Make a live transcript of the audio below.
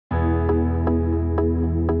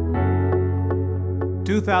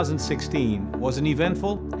2016 was an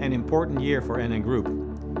eventful and important year for NN Group.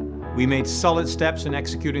 We made solid steps in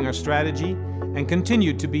executing our strategy and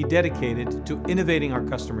continued to be dedicated to innovating our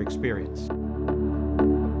customer experience.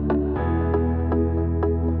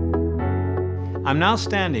 I'm now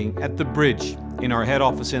standing at the Bridge in our head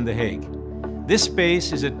office in The Hague. This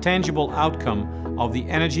space is a tangible outcome of the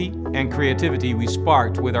energy and creativity we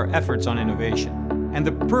sparked with our efforts on innovation, and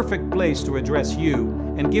the perfect place to address you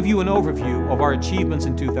and give you an overview of our achievements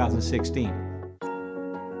in 2016.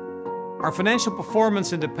 Our financial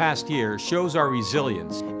performance in the past year shows our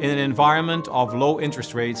resilience in an environment of low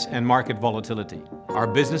interest rates and market volatility. Our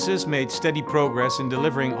businesses made steady progress in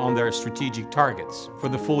delivering on their strategic targets. For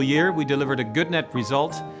the full year, we delivered a good net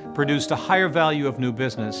result, produced a higher value of new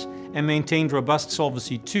business, and maintained robust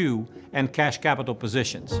Solvency II and cash capital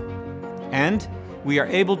positions. And we are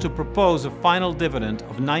able to propose a final dividend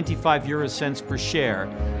of 0.95 per share,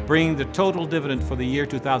 bringing the total dividend for the year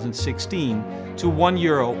 2016 to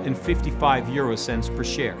 €1.55 per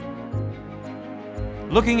share.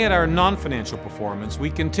 Looking at our non-financial performance,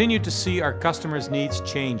 we continue to see our customers' needs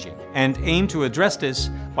changing and aim to address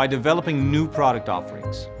this by developing new product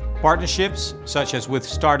offerings. Partnerships, such as with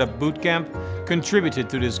Startup Bootcamp,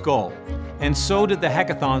 contributed to this goal, and so did the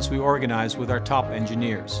hackathons we organized with our top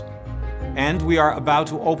engineers. And we are about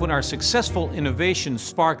to open our successful Innovation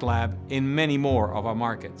Spark Lab in many more of our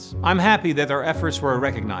markets. I'm happy that our efforts were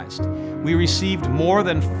recognized. We received more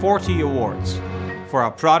than 40 awards for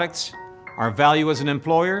our products, our value as an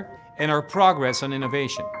employer, and our progress on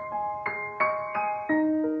innovation.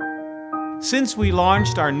 Since we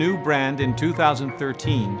launched our new brand in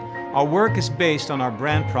 2013, our work is based on our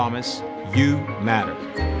brand promise, "You Matter."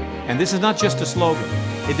 And this is not just a slogan.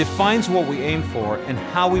 It defines what we aim for and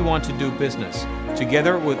how we want to do business,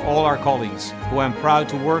 together with all our colleagues, who I'm proud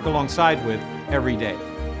to work alongside with every day.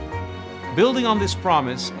 Building on this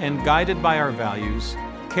promise and guided by our values,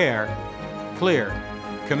 care, clear,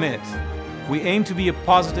 commit, we aim to be a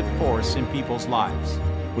positive force in people's lives,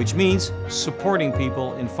 which means supporting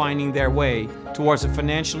people in finding their way towards a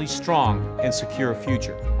financially strong and secure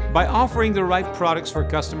future. By offering the right products for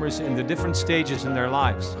customers in the different stages in their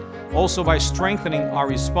lives, also by strengthening our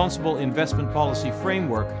responsible investment policy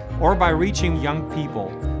framework, or by reaching young people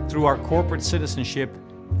through our corporate citizenship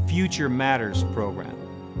Future Matters program.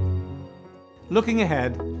 Looking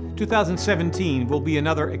ahead, 2017 will be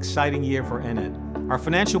another exciting year for NN. Our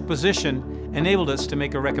financial position enabled us to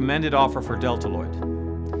make a recommended offer for Delta Lloyd.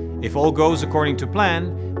 If all goes according to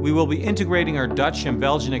plan, we will be integrating our Dutch and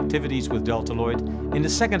Belgian activities with Delta Lloyd in the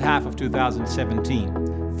second half of 2017,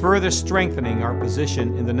 further strengthening our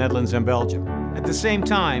position in the Netherlands and Belgium. At the same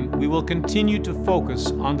time, we will continue to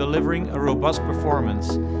focus on delivering a robust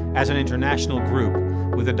performance as an international group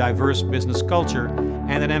with a diverse business culture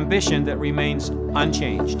and an ambition that remains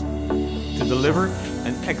unchanged: to deliver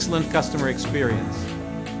an excellent customer experience,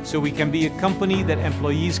 so we can be a company that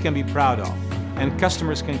employees can be proud of and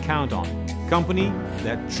customers can count on. A company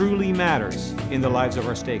that truly matters in the lives of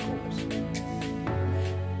our stakeholders.